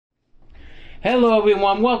Hello,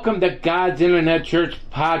 everyone. Welcome to God's Internet Church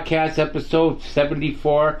Podcast, episode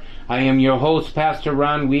 74. I am your host, Pastor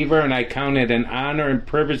Ron Weaver, and I count it an honor and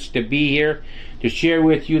privilege to be here to share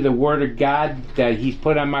with you the Word of God that He's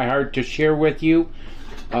put on my heart to share with you.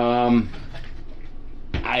 I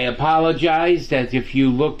apologize that if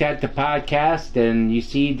you looked at the podcast and you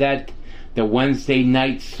see that the Wednesday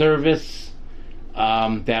night service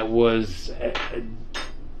that was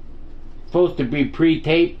supposed to be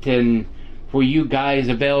pre-taped and for you guys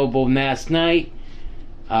available last night,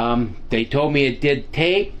 they told me it did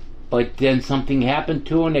tape, but then something happened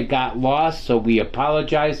to it and it got lost, so we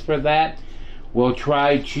apologize for that. We'll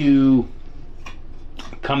try to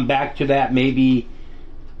come back to that maybe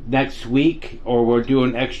next week, or we'll do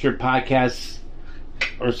an extra podcast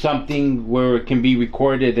or something where it can be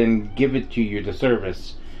recorded and give it to you, the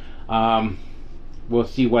service. We'll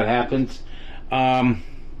see what happens.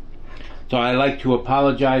 So I'd like to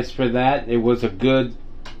apologize for that. It was a good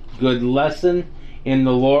lesson in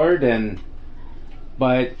the Lord,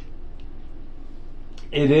 but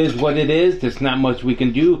it is what it is. There's not much we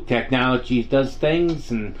can do. Technology does things,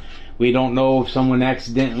 and we don't know if someone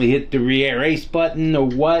accidentally hit the erase button or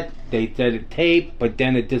what. They said it taped, but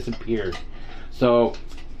then it disappeared. So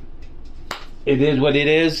it is what it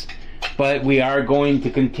is. But we are going to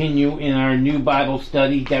continue in our new Bible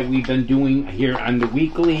study that we've been doing here on the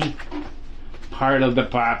weekly part of the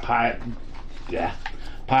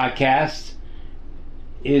podcast,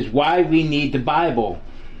 is why we need the Bible.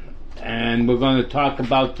 And we're going to talk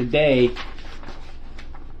about today,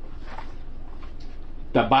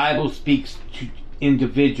 the Bible speaks to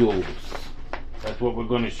individuals. That's what we're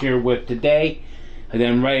going to share with today. And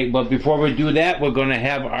then but before we do that, we're going to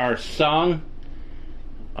have our song,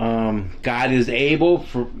 God is Able,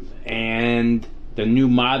 and the new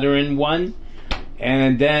modern one.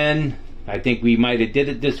 And then I think we might have did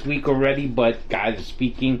it this week already, but God is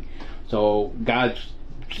speaking. So God's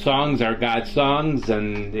songs are God's songs,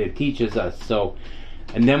 and it teaches us. So,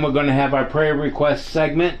 and then we're going to have our prayer request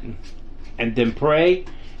segment, and then pray,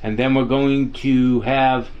 and then we're going to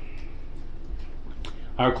have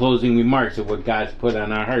our closing remarks of what God's put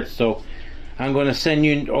on our hearts. So I'm going to send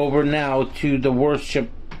you over now to the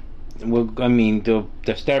worship. To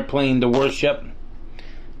start playing the worship.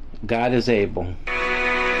 God is able.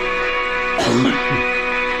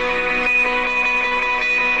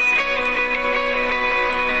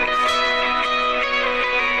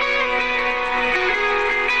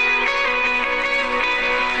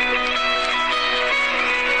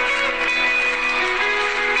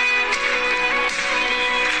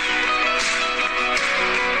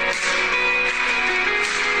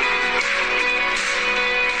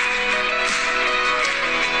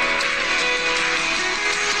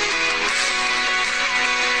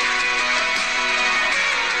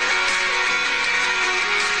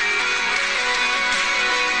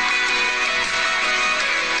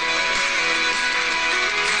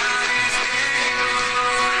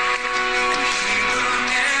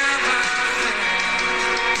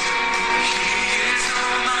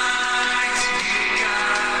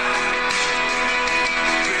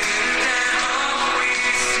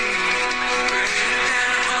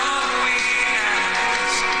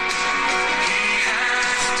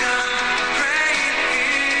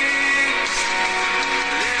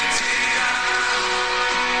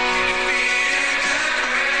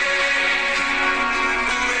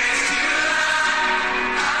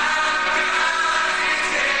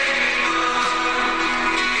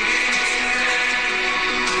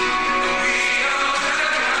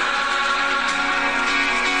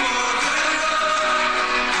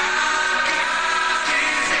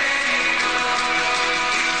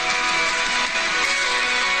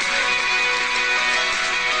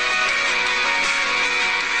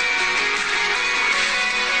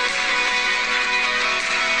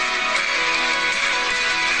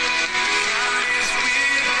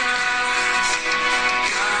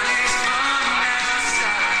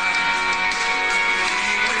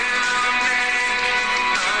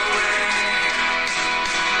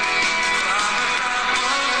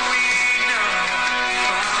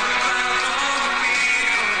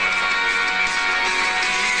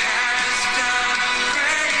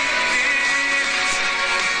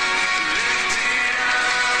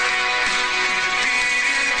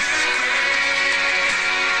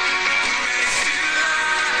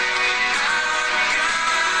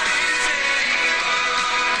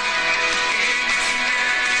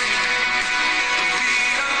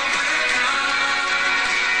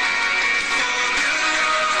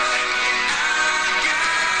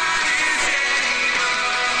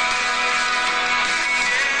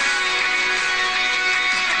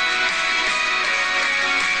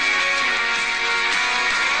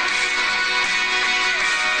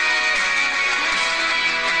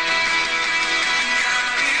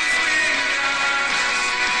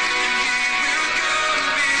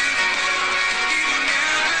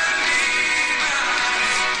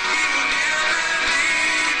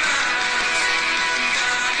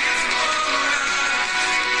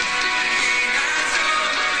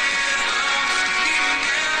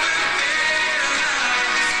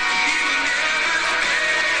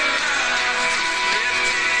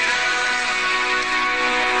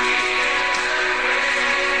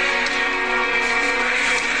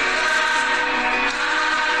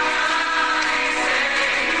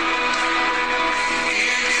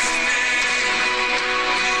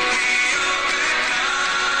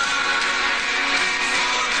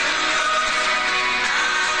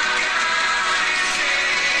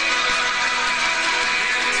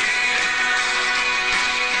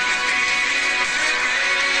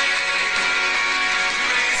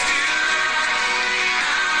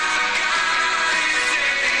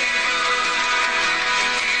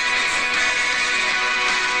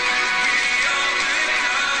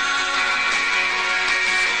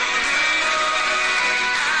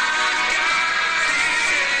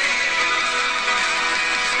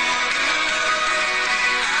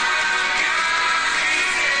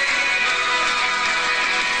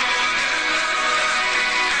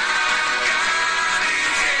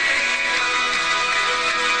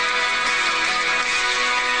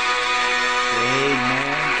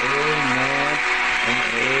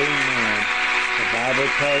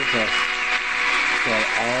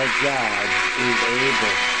 God is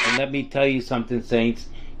able. And let me tell you something, saints.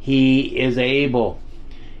 He is able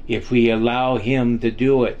if we allow Him to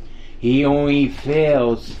do it. He only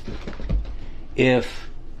fails if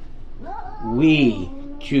we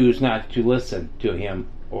choose not to listen to Him,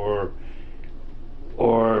 or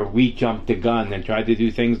we jump the gun and try to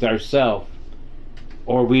do things ourselves,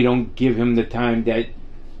 or we don't give Him the time to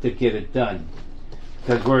get it done.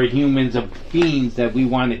 Because we're humans of beings that we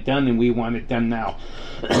want it done, and we want it done now.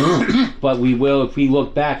 But we will, if we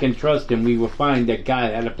look back and trust Him, we will find that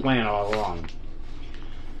God had a plan all along.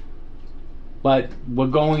 But we're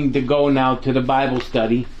going to go now to the Bible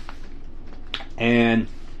study. And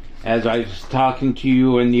as I was talking to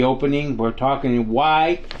you in the opening, we're talking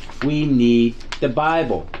why we need the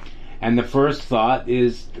Bible. And the first thought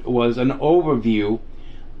was an overview,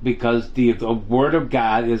 because the Word of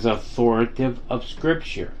God is authoritative of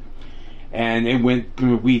Scripture. And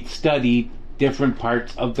we studied different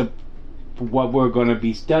parts of what we're going to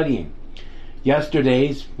be studying.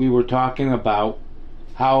 Yesterday's we were talking about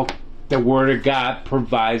how the Word of God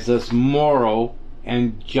provides us moral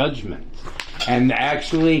and judgment. And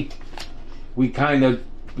actually, we kind of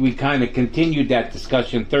continued that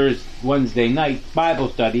discussion Wednesday night Bible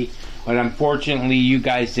study. But unfortunately, you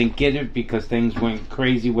guys didn't get it because things went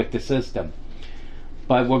crazy with the system.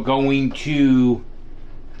 But we're going to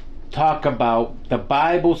talk about the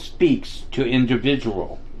Bible speaks to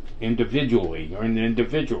individually or in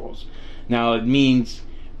individuals. Now it means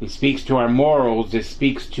it speaks to our morals. It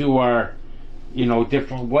speaks to our,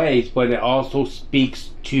 different ways. But it also speaks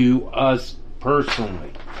to us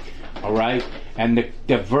personally. All right. And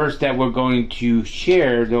the verse that we're going to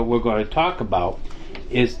share, that we're going to talk about,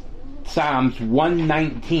 is Psalms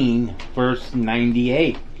 119, verse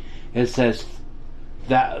 98. It says,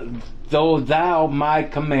 though thou my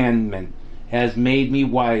commandment has made me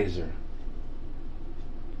wiser.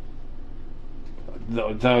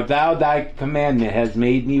 Though thou thy commandment has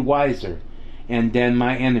made me wiser, and than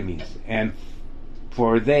my enemies, and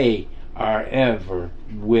for they are ever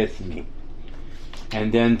with me.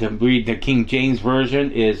 And then to read the King James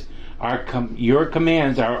Version is, your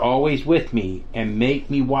commands are always with me and make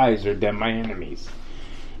me wiser than my enemies.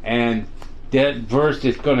 And that verse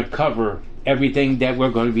is going to cover everything that we're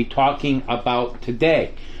going to be talking about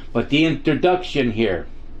today. But the introduction here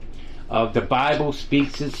of the Bible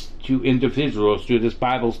speaks to individuals through this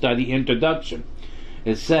Bible study introduction.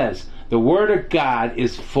 It says, the Word of God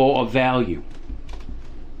is full of value,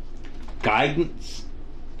 guidance.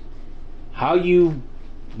 How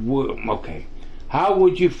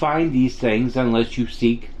would you find these things unless you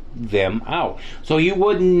seek them out? So you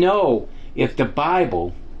wouldn't know if the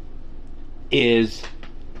Bible is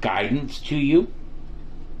guidance to you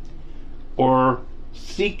or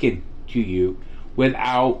seeking to you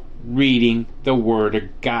without reading the Word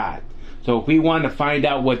of God. So if we want to find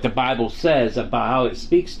out what the Bible says about how it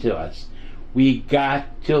speaks to us, we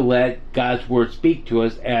got to let God's Word speak to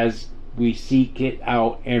us as we seek it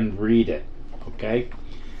out and read it. Okay?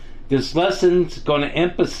 This lesson's going to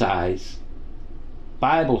emphasize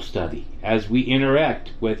Bible study as we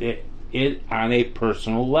interact with it on a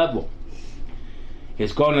personal level.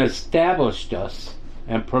 It's going to establish us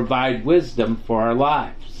and provide wisdom for our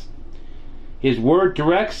lives. His Word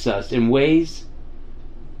directs us in ways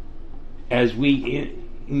as we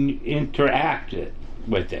interact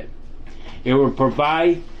with it. It will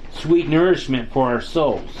provide sweet nourishment for our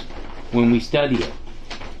souls when we study it.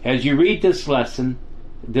 As you read this lesson,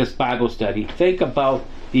 this Bible study, think about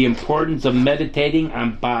the importance of meditating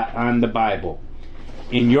on the Bible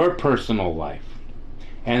in your personal life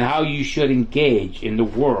and how you should engage in the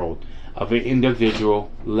world of an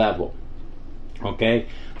individual level. Okay?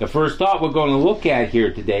 The first thought we're going to look at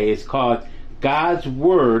here today is called God's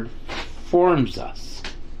Word forms us.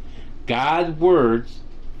 God's words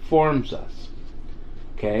forms us.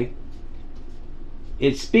 Okay?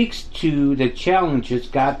 It speaks to the challenges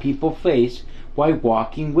God people face while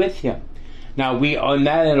walking with Him. Now, in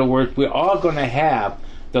other words, we're all going to have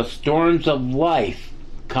the storms of life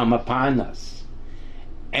come upon us.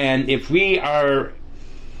 And if we are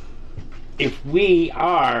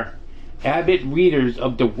avid readers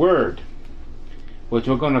of the Word, which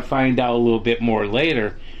we're going to find out a little bit more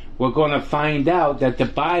later, we're going to find out that the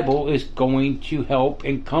Bible is going to help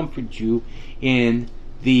and comfort you in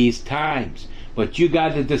these times. But you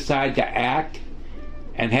got to decide to act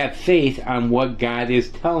and have faith on what God is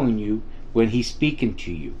telling you when He's speaking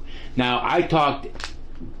to you. Now, I talked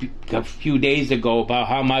a few days ago about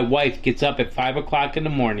how my wife gets up at 5 o'clock in the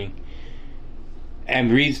morning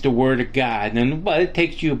and reads the Word of God. But it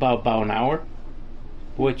takes you about an hour.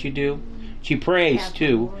 What you do? She prays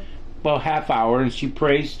too. about half hour, and she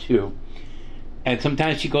prays too. And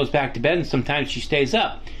sometimes she goes back to bed, and sometimes she stays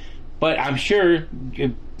up. But I'm sure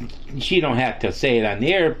she don't have to say it on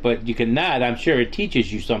the air, but you can nod. I'm sure it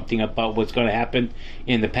teaches you something about what's going to happen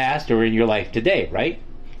in the past or in your life today, right?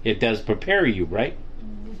 It does prepare you, right?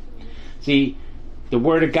 See, the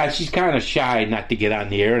Word of God, she's kind of shy not to get on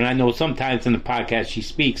the air, and I know sometimes in the podcast she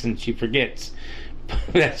speaks and she forgets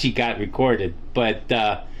that she got recorded. But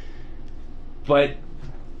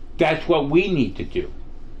that's what we need to do,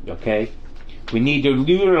 okay? We need to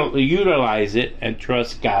utilize it and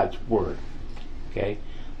trust God's Word, okay?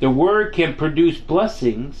 The Word can produce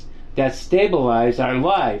blessings that stabilize our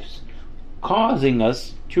lives, causing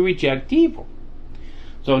us to reject evil.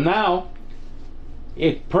 So now,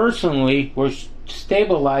 it personally will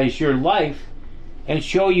stabilize your life and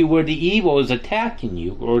show you where the evil is attacking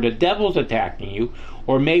you, or the devil's attacking you,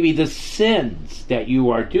 or maybe the sins that you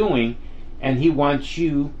are doing, and he wants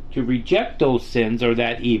you to reject those sins or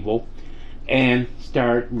that evil and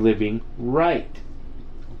start living right.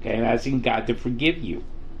 Okay, and asking God to forgive you.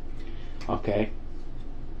 Okay.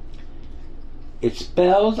 It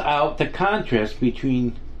spells out the contrast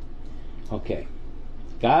between,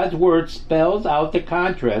 God's Word spells out the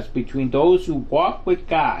contrast between those who walk with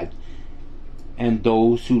God and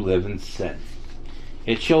those who live in sin.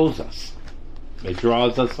 It shows us. It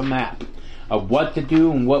draws us a map of what to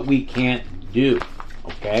do and what we can't do.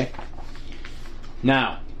 Okay?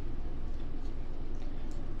 Now,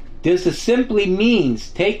 this simply means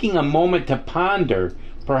taking a moment to ponder,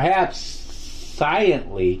 perhaps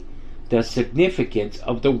silently, the significance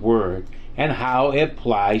of the Word and how it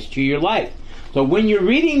applies to your life. So when you're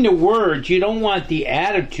reading the Word, you don't want the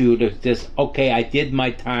attitude of this, okay, I did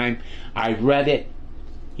my time, I read it,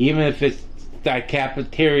 even if it's that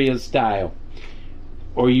cafeteria style,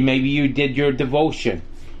 or maybe you did your devotion.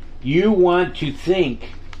 You want to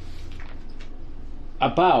think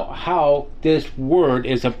about how this Word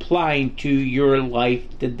is applying to your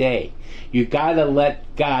life today. You got to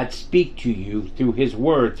let God speak to you through His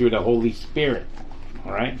Word, through the Holy Spirit.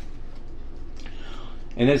 All right?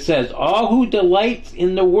 And it says, all who delight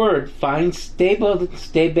in the Word find stability.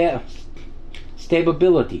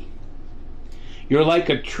 You're like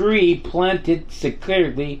a tree planted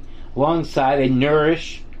securely alongside a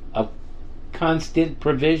nourish of constant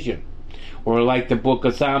provision. Or like the book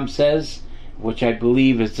of Psalms says, which I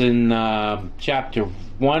believe is in chapter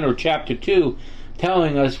 1 or chapter 2,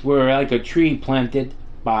 telling us we're like a tree planted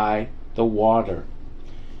by the water.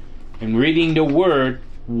 And reading the Word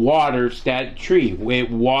waters that tree.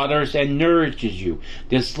 It waters and nourishes you.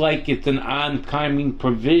 Just like it's an oncoming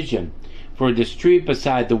provision for this tree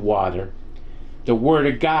beside the water, the Word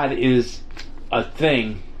of God is a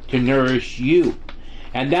thing to nourish you.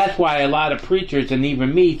 And that's why a lot of preachers, and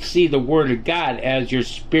even me, see the Word of God as your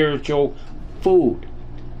spiritual food.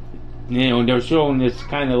 You know, they're showing this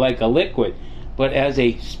kind of like a liquid, but as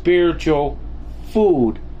a spiritual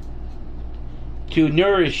food to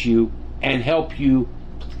nourish you and help you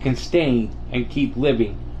sustain and keep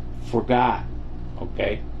living for God.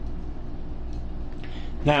 Okay?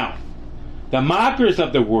 Now, the mockers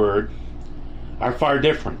of the Word are far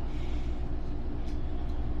different.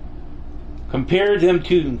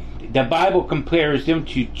 The Bible compares them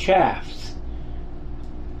to chaffs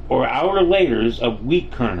or outer layers of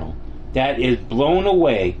wheat kernel that is blown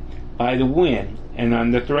away by the wind and on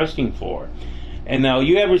the threshing floor. And now,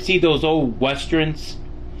 you ever see those old westerns?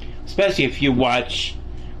 Especially if you watch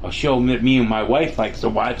a show that me and my wife likes to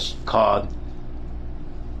watch called,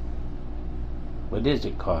 what is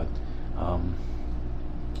it called?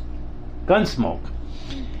 Gunsmoke.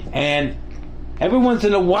 And every once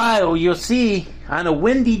in a while you'll see, on a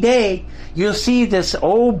windy day, you'll see this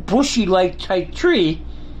old bushy like type tree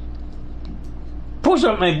push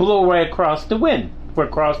up and blow right across the wind, or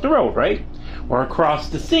across the road, right? Or across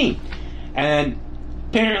the scene. And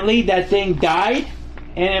apparently that thing died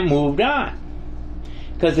and it moved on,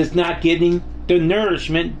 because it's not getting the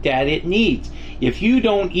nourishment that it needs. If you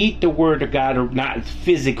don't eat the Word of God, or not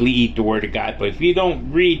physically eat the Word of God, but if you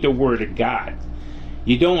don't read the Word of God,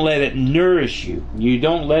 you don't let it nourish you, you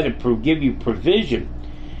don't let it give you provision,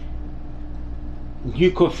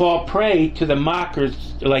 you could fall prey to the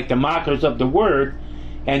mockers, like the mockers of the Word,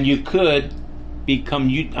 and you could become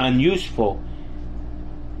unuseful,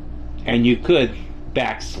 and you could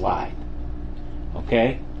backslide.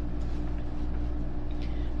 Okay?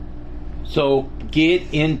 So get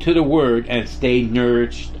into the Word and stay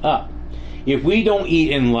nourished up. If we don't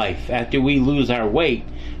eat in life after we lose our weight,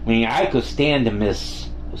 I mean, I could stand to miss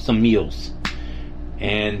some meals.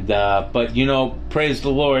 And but you know, praise the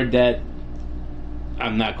Lord that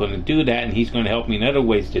I'm not going to do that, and he's going to help me in other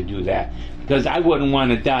ways to do that, because I wouldn't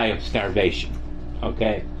want to die of starvation.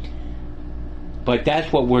 Okay? But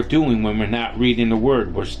that's what we're doing when we're not reading the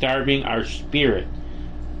Word. We're starving our spirit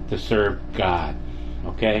to serve God.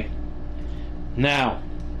 Okay? Now,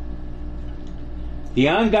 the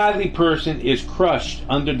ungodly person is crushed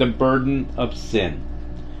under the burden of sin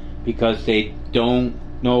because they don't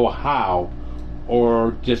know how,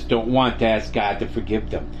 or just don't want to ask God to forgive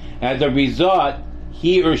them. As a result,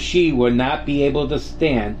 he or she will not be able to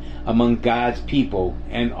stand among God's people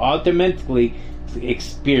and ultimately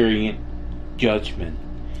experience judgment.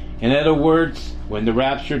 In other words, when the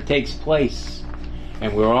rapture takes place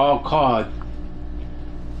and we're all called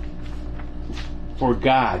for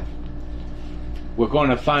God, we're going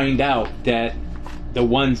to find out that the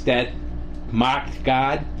ones that mocked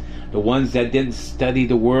God, the ones that didn't study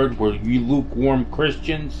the Word, were lukewarm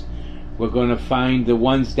Christians. We're going to find the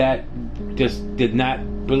ones that just did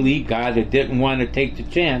not believe God, that didn't want to take the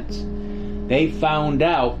chance. They found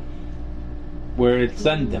out where it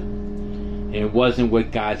sent them. And it wasn't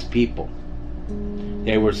with God's people.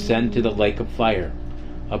 They were sent to the lake of fire,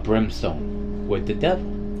 of brimstone, with the devil,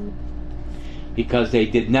 because they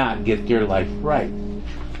did not get their life right.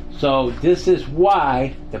 So this is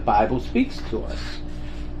why the Bible speaks to us.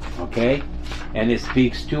 Okay? And it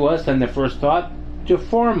speaks to us, and the first thought, to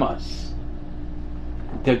form us,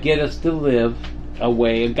 to get us to live a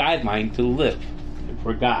way, a guideline to live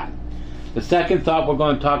for God. The second thought we're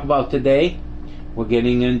going to talk about today, we're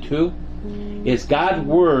getting into, is God's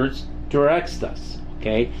words directs us.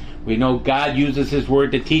 Okay? We know God uses His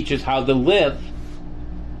Word to teach us how to live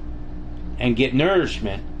and get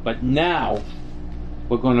nourishment, but now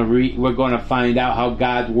we're going to find out how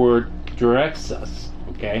God's Word directs us.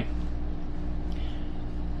 Okay?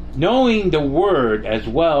 Knowing the Word as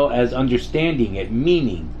well as understanding it,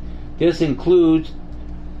 meaning this includes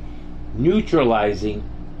neutralizing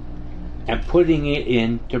and putting it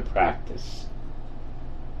into practice.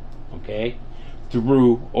 Okay?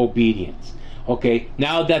 Through obedience. Okay?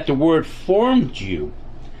 Now that the Word formed you,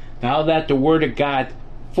 now that the Word of God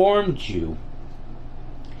formed you,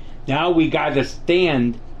 now we got to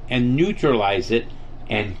stand and neutralize it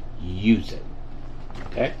and use it.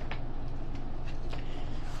 Okay?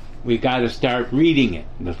 We got to start reading it.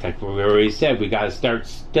 Just like we already said, we got to start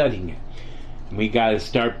studying it. We got to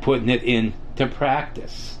start putting it into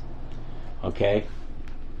practice. Okay?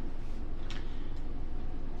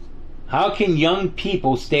 How can young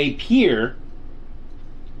people stay pure,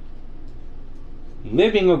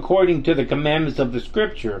 living according to the commandments of the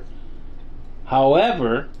Scripture?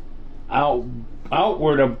 However,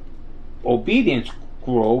 outward obedience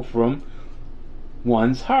grow from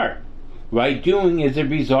one's heart. Right doing is a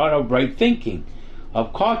result of right thinking,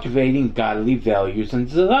 of cultivating godly values and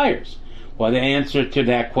desires. Well, the answer to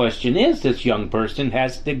that question is this young person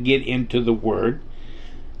has to get into the Word,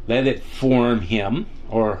 let it form him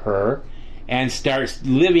or her, and start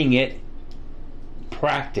living it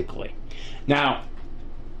practically. Now,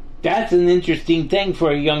 that's an interesting thing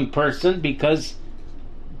for a young person, because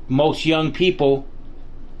most young people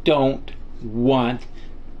don't want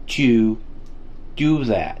to do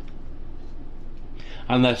that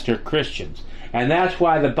unless they're Christians. And that's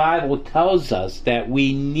why the Bible tells us that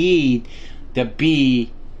we need to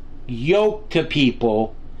be yoked to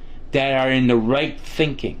people that are in the right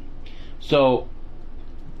thinking. So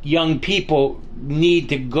young people need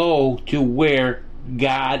to go to where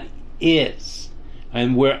God is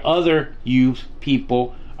and where other youth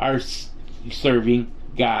people are serving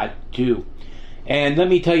God too. And let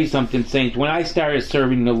me tell you something, saints. When I started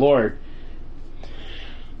serving the Lord,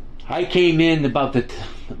 I came in about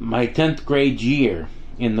my 10th grade year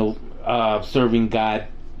in the serving God,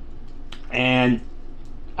 and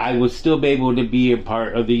I would still be able to be a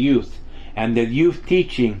part of the youth. And the youth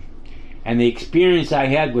teaching and the experience I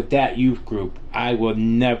had with that youth group, I will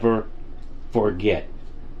never forget.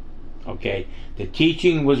 Okay? The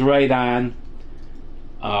teaching was right on,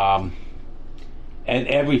 and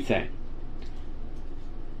everything.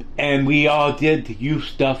 And we all did the youth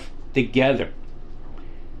stuff together.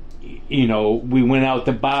 You know, we went out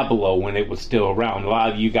to Babalo when it was still around. A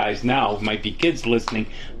lot of you guys now, might be kids listening,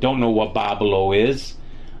 don't know what Babalo is.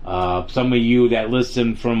 Some of you that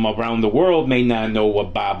listen from around the world may not know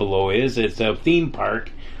what Babalo is. It's a theme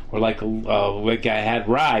park, or like I had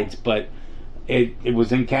rides, but it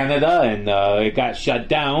was in Canada, and it got shut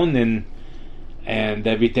down and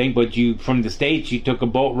everything. But you, from the States, you took a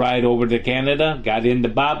boat ride over to Canada, got into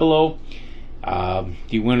Babalo.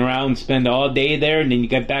 You went around, spend all day there, and then you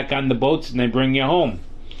get back on the boats and they bring you home.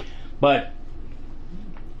 But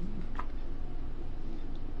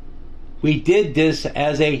We did this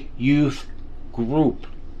as a youth group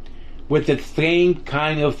with the same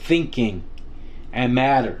kind of thinking and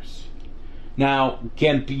matters. Now,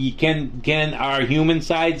 can our human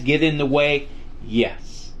sides get in the way?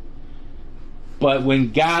 Yes. But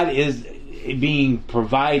when God is being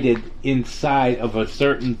provided inside of a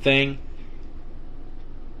certain thing,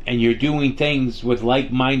 and you're doing things with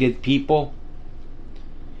like-minded people,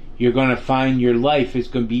 you're going to find your life is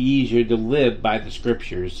going to be easier to live by the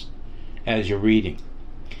scriptures as you're reading.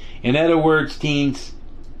 In other words, teens,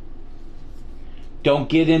 don't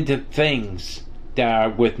get into things that are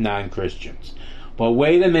with non-Christians. But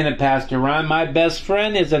wait a minute, Pastor Ron, my best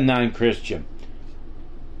friend is a non-Christian.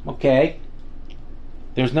 Okay.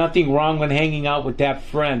 There's nothing wrong with hanging out with that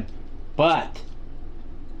friend. But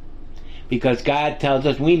because God tells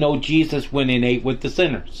us, we know Jesus went and ate with the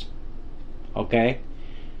sinners. Okay?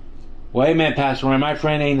 Wait a minute, Pastor Ron, my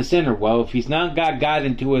friend ain't a sinner. Well, if he's not got God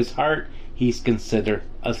into his heart, he's considered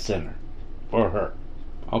a sinner. Or her.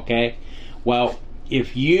 Okay? Well,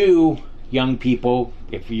 if you, young people,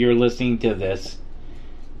 if you're listening to this,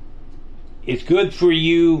 it's good for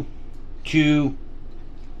you to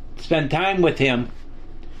spend time with him,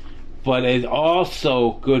 but it's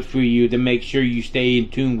also good for you to make sure you stay in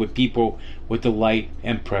tune with people with the light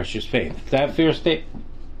and precious faith. Is that a fair statement?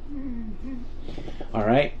 Mm-hmm. All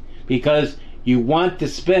right? Because you want to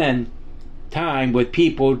spend time with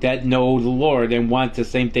people that know the Lord and want the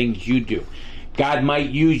same things you do. God might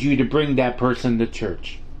use you to bring that person to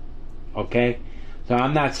church. Okay? So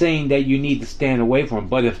I'm not saying that you need to stand away from them,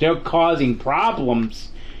 but if they're causing problems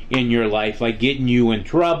in your life, like getting you in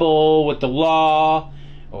trouble with the law,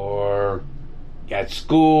 or at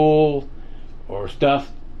school, or stuff,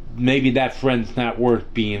 maybe that friend's not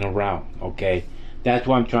worth being around, okay? That's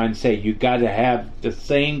what I'm trying to say. You got to have the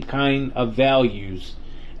same kind of values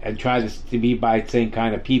and try to be by the same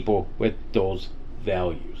kind of people with those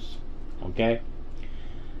values, okay?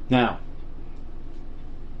 Now,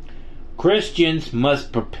 Christians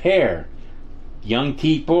must prepare, young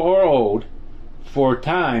people or old, for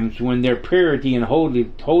times when their purity and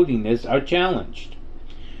holiness are challenged.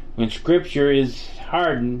 When Scripture is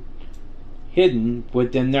hidden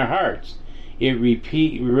within their hearts, it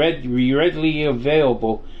readily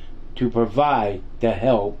available to provide the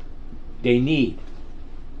help they need.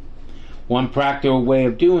 One practical way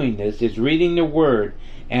of doing this is reading the Word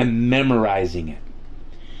and memorizing it.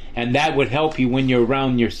 And that would help you when you're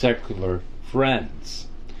around your secular friends.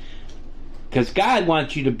 Because God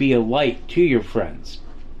wants you to be a light to your friends.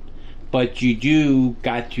 But you do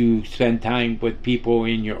got to spend time with people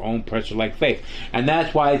in your own pressure-like faith. And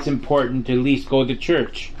that's why it's important to at least go to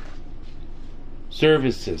church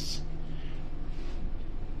services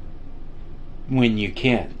when you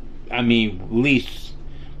can. I mean, at least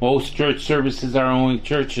most churches are only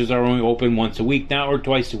open once a week now or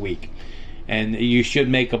twice a week. And you should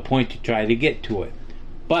make a point to try to get to it.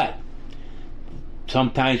 But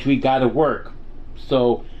sometimes we got to work.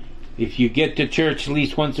 So if you get to church at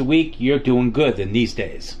least once a week, you're doing good in these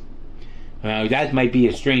days. That might be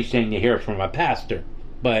a strange thing to hear from a pastor,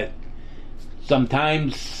 but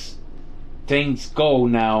sometimes things go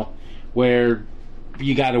now where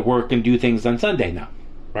you got to work and do things on Sunday now,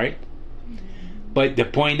 right? But the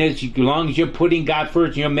point is, as long as you're putting God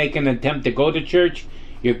first and you're making an attempt to go to church,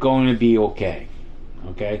 you're going to be okay.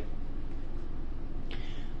 Okay?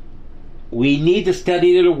 We need to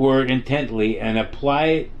study the Word intently and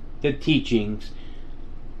apply the teachings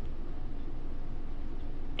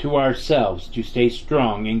to ourselves to stay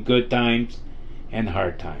strong in good times and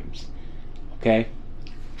hard times. Okay?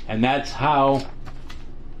 And that's how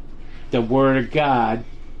the Word of God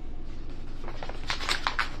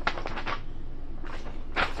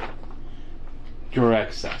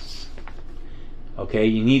directs us. Okay?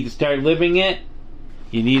 You need to start living it.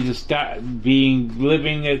 You need to start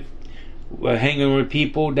living it, hanging with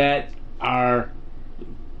people that are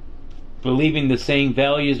believing the same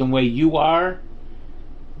values and way you are.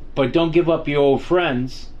 But don't give up your old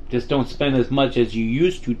friends. Just don't spend as much as you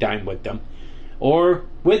used to time with them. Or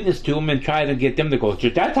witness to them and try to get them to go to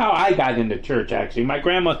church. That's how I got into church, actually. My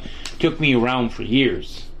grandma took me around for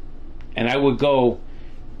years. And I would go,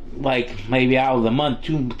 like, maybe out of the month,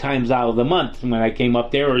 2 times out of the month when I came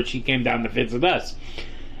up there, or she came down to visit us.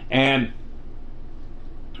 And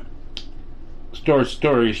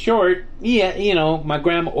story short, my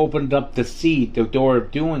grandma opened up the door of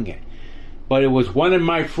doing it. But it was one of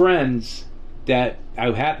my friends that I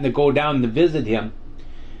happened to go down to visit him,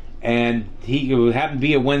 And it would happen to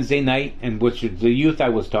be a Wednesday night, and which is the youth I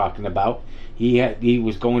was talking about. He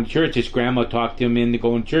was going to church. His grandma talked him into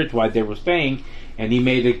going to church while they were staying, and he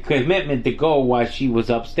made a commitment to go while she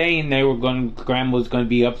was up staying. Grandma was going to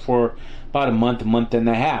be up for about a month and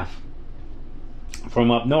a half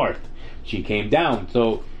from up north. She came down,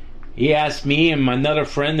 so he asked me and another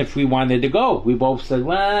friend if we wanted to go. We both said,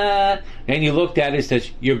 "Well," and he looked at it and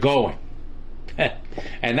says, "You're going."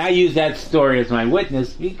 And I use that story as my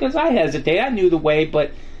witness because I hesitate. I knew the way,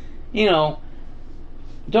 but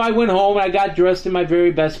so I went home and I got dressed in my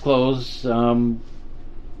very best clothes. The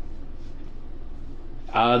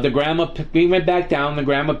grandma, we went back down. The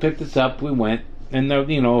grandma picked us up. We went, and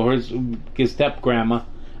his step grandma.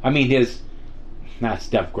 Not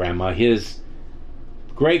step grandma. His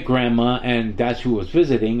great grandma, and that's who was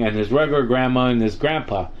visiting, and his regular grandma and his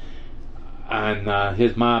grandpa on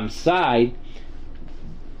his mom's side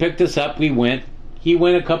picked us up. We went. He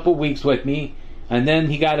went a couple weeks with me, and then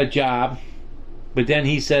he got a job. But then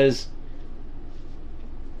he says,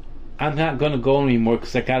 "I'm not going to go anymore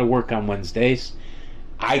because I got to work on Wednesdays."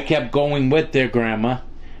 I kept going with their grandma,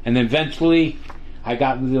 and eventually I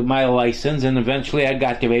got my license, and eventually I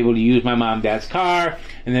got to be able to use my mom and dad's car,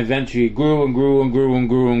 and eventually it grew and grew and grew and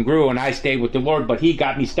grew and grew, and I stayed with the Lord, but he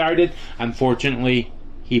got me started. Unfortunately,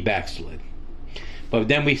 he backslid. But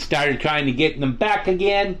then we started trying to get them back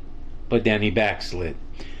again, but then he backslid.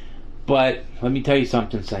 But let me tell you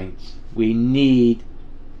something, saints. We need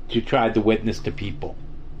to try to witness to people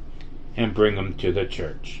and bring them to the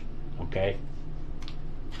church. Okay?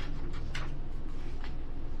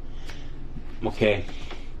 Okay.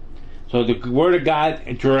 So the Word of God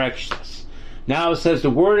directs us. Now it says the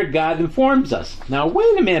Word of God informs us. Now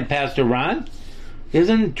wait a minute, Pastor Ron.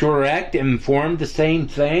 Isn't direct and inform the same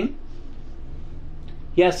thing?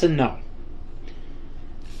 Yes and no.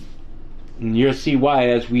 And you'll see why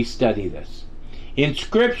as we study this. In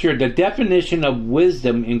Scripture, the definition of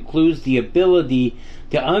wisdom includes the ability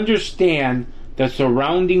to understand the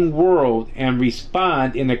surrounding world and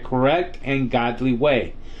respond in a correct and godly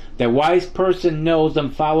way. The wise person knows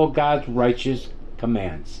and follows God's righteous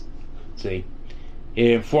commands. See?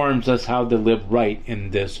 It informs us how to live right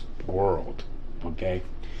in this world. Okay?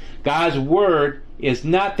 God's Word is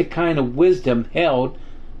not the kind of wisdom held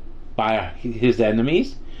by his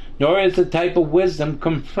enemies, nor is the type of wisdom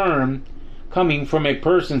confirmed coming from a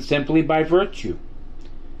person simply by virtue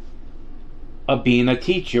of being a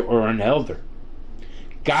teacher or an elder.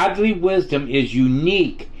 Godly wisdom is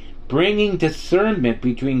unique, bringing discernment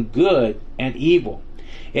between good and evil.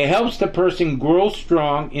 It helps the person grow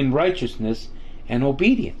strong in righteousness and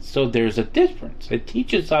obedience. So there's a difference. It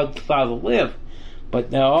teaches us how to live,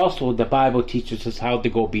 but also the Bible teaches us how to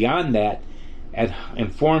go beyond that and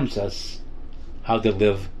informs us how to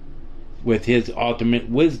live with his ultimate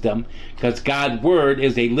wisdom, because God's Word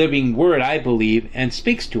is a living Word, I believe, and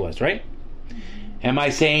speaks to us, right? Am I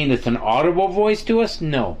saying it's an audible voice to us?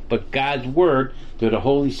 No, but God's Word through the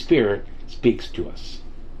Holy Spirit speaks to us.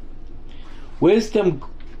 Wisdom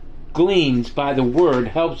gleaned by the Word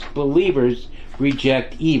helps believers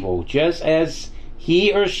reject evil, just as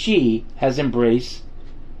he or she has embraced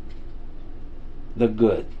the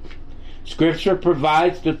good. Scripture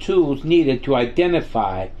provides the tools needed to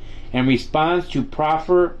identify and respond to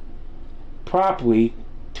properly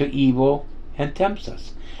to evil and tempts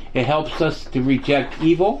us. It helps us to reject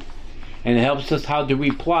evil, and it helps us how to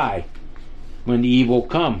reply when the evil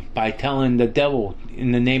come by telling the devil,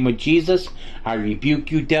 in the name of Jesus, I rebuke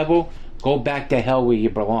you, devil, go back to hell where you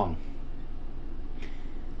belong.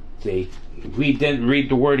 See, if we didn't read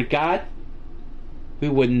the Word of God, we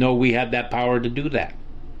wouldn't know we have that power to do that.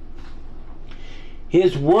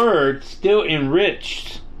 His Word still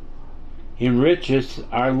enriches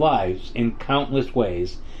our lives in countless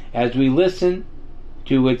ways as we listen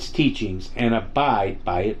to its teachings and abide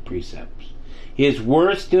by its precepts. His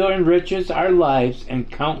Word still enriches our lives in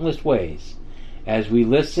countless ways as we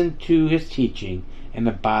listen to his teaching and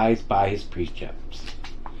abide by his precepts.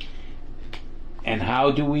 And how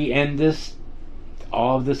do we end this?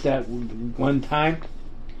 All of this at one time?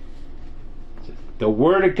 The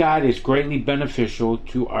Word of God is greatly beneficial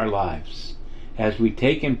to our lives as we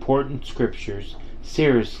take important scriptures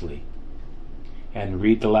seriously. And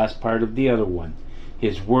read the last part of the other one.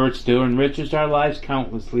 His Word still enriches our lives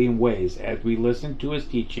countlessly in ways as we listen to his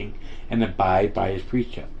teaching and abide by his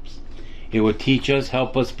precepts. It will teach us,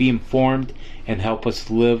 help us be informed, and help us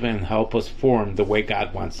live and help us form the way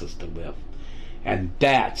God wants us to live. And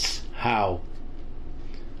that's how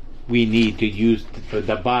we need to use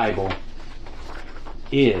the Bible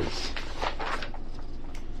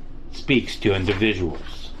speaks to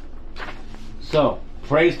individuals. So,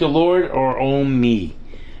 praise the Lord or oh me.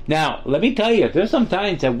 Now, let me tell you, there's some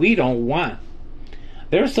times that we don't want.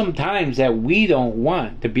 There's some times that we don't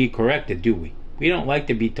want to be corrected, do we? We don't like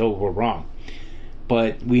to be told we're wrong.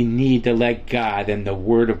 But we need to let God and the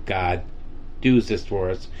Word of God do this for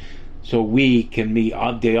us so we can meet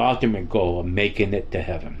the ultimate goal of making it to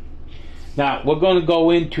heaven. Now, we're going to go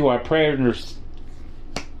into our prayer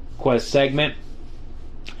request segment,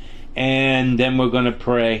 and then we're going to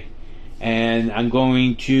pray. And I'm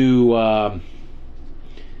going to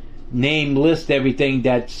list everything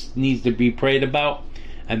that needs to be prayed about,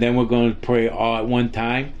 and then we're going to pray all at one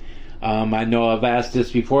time. I know I've asked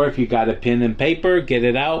this before. If you got a pen and paper, get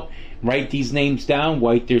it out. Write these names down.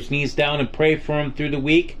 Write their names down and pray for them through the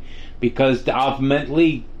week. Because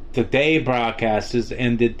ultimately, today broadcast is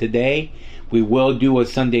ended today. We will do a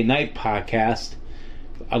Sunday night podcast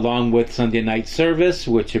along with Sunday night service,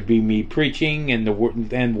 which would be me preaching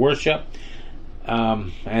and worship.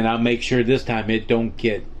 And I'll make sure this time it don't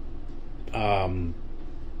get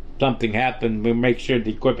something happen. We'll make sure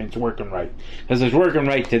the equipment's working right, because it's working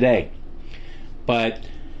right today. But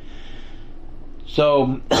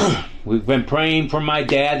so we've been praying for my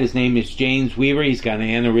dad. His name is James Weaver. He's got an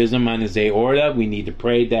aneurysm on his aorta. We need to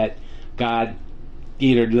pray that God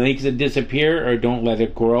either makes it disappear or don't let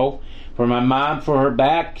it grow. For my mom, for her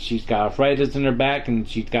back, she's got arthritis in her back and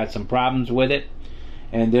she's got some problems with it.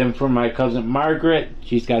 And then for my cousin Margaret,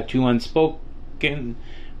 she's got two unspoken.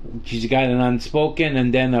 She's got an unspoken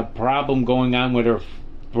and then a problem going on with her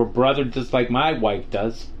brother, just like my wife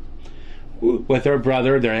does. With her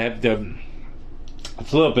brother, it's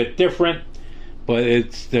a little bit different,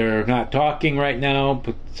 but they're not talking right now.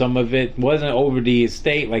 But some of it wasn't over the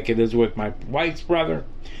estate like it is with my wife's brother.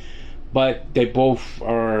 But they both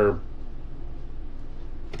are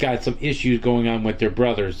got some issues going on with their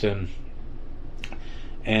brothers, and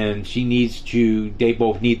they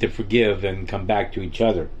both need to forgive and come back to each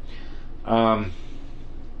other. But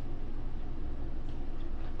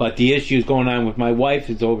the issues going on with my wife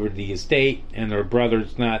is over the estate, and her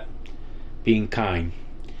brother's not being kind.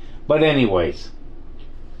 But anyways,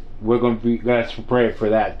 we're going to ask for prayer for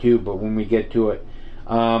that too, but when we get to it.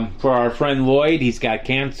 For our friend Lloyd, he's got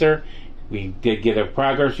cancer. We did get a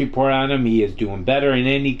progress report on him. He is doing better, and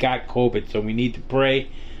then he got COVID, so we need to pray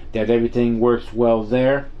that everything works well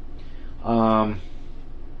there. For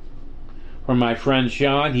my friend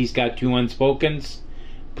Sean, he's got two unspokens,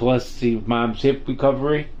 plus the mom's hip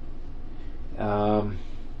recovery. For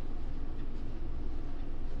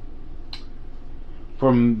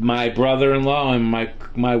my brother-in-law and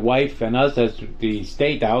my wife and us, as the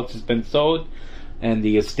estate, the house has been sold, and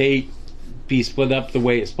the estate be split up the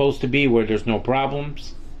way it's supposed to be, where there's no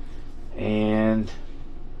problems. And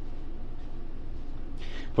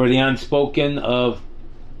for the unspoken of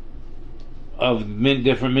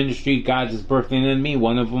different ministry God is birthing in me.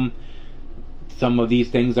 One of them, some of these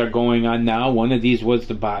things are going on now. One of these was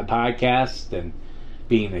the podcast and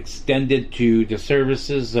being extended to the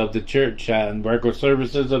services of the church and regular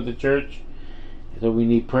services of the church. So we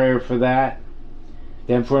need prayer for that.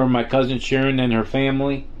 Then for my cousin Sharon and her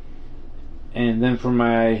family. And then for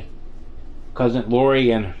my cousin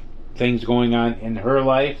Lori and things going on in her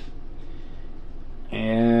life.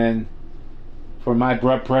 And for my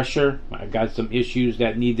blood pressure, I got some issues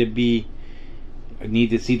that I need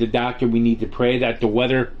to see the doctor. We need to pray that the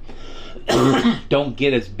weather don't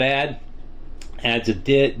get as bad as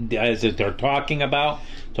they're talking about,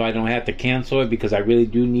 so I don't have to cancel it, because I really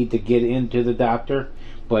do need to get into the doctor.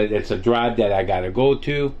 But it's a drive that I gotta go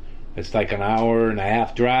to. It's like an hour and a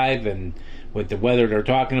half drive, and with the weather they're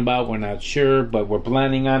talking about, we're not sure, but we're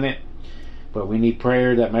planning on it. But we need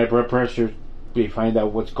prayer that my blood pressure, we find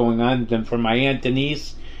out what's going on. Then for my Aunt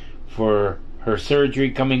Denise, for her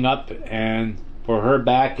surgery coming up, and for her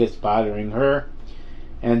back, it's bothering her.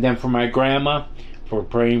 And then for my grandma, for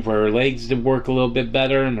praying for her legs to work a little bit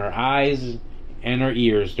better, and her eyes and her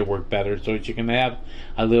ears to work better, so she can have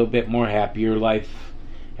a little bit more happier life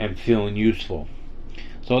and feeling useful.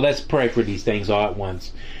 So let's pray for these things all at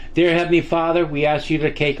once. Dear Heavenly Father, we ask you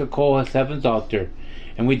to take a coal at heaven's altar,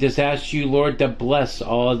 and we just ask you, Lord, to bless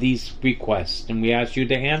all of these requests, and we ask you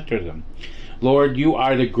to answer them. Lord, you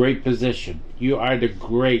are the great physician. You are the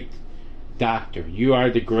great doctor. You are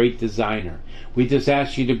the great designer. We just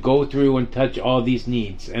ask you to go through and touch all these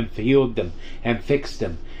needs and heal them and fix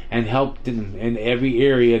them and help them in every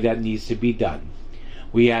area that needs to be done.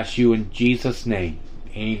 We ask you in Jesus' name.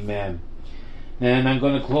 Amen. And I'm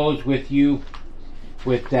going to close with you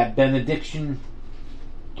with that benediction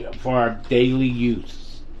for our daily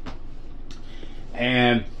use.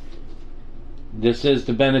 And this is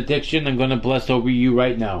the benediction I'm going to bless over you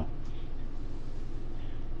right now.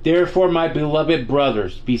 Therefore, my beloved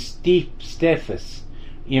brothers, be steadfast,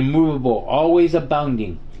 immovable, always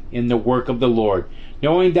abounding in the work of the Lord,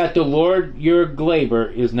 knowing that the Lord your labor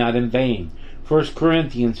is not in vain. 1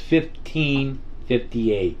 Corinthians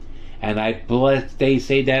 15:58. And they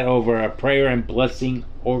say that over a prayer and blessing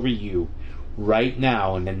over you right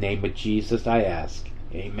now. In the name of Jesus, I ask.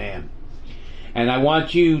 Amen. And I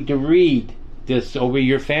want you to read this over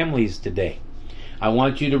your families today. I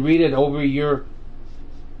want you to read it over in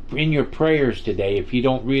your prayers today. If you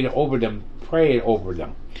don't read it over them, pray it over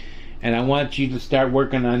them. And I want you to start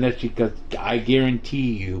working on this, because I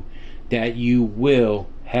guarantee you that you will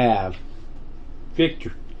have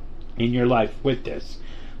victory in your life with this.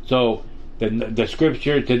 So the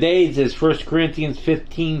scripture today's is 1 Corinthians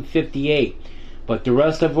 15:58. But the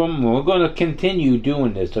rest of them, we're going to continue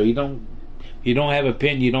doing this. So you don't have a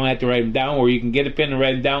pen, you don't have to write them down, or you can get a pen and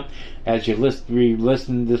write them down as you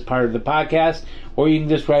listen to this part of the podcast, or you can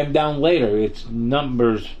just write them down later. It's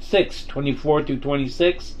Numbers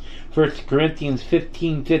 6:24-26, 1 Corinthians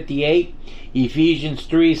 15:58, Ephesians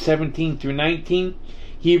 3:17-19,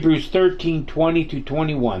 Hebrews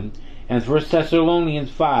 13:20-21, and 1 Thessalonians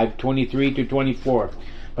 5:23-24.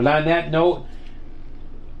 But on that note,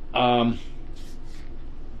 I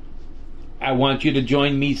want you to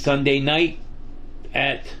join me Sunday night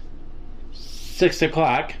at 6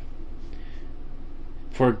 o'clock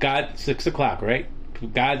for 6 o'clock, right?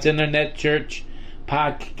 God's Internet Church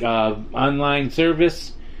online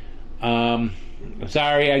service.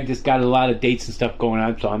 Sorry, I just got a lot of dates and stuff going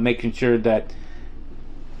on, so I'm making sure that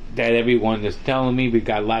everyone is telling me. We've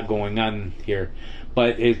got a lot going on here.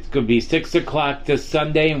 But it's going to be 6 o'clock this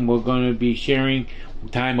Sunday, and we're going to be sharing a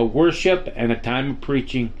time of worship and a time of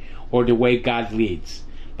preaching, or the way God leads.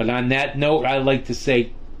 But on that note, I'd like to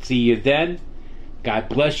say, see you then. God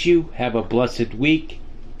bless you. Have a blessed week.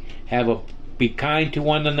 Be kind to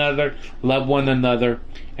one another, love one another,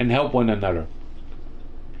 and help one another,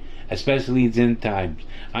 especially in end times.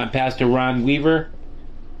 I'm Pastor Ron Weaver.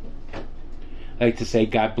 I'd like to say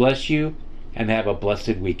God bless you and have a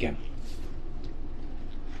blessed weekend.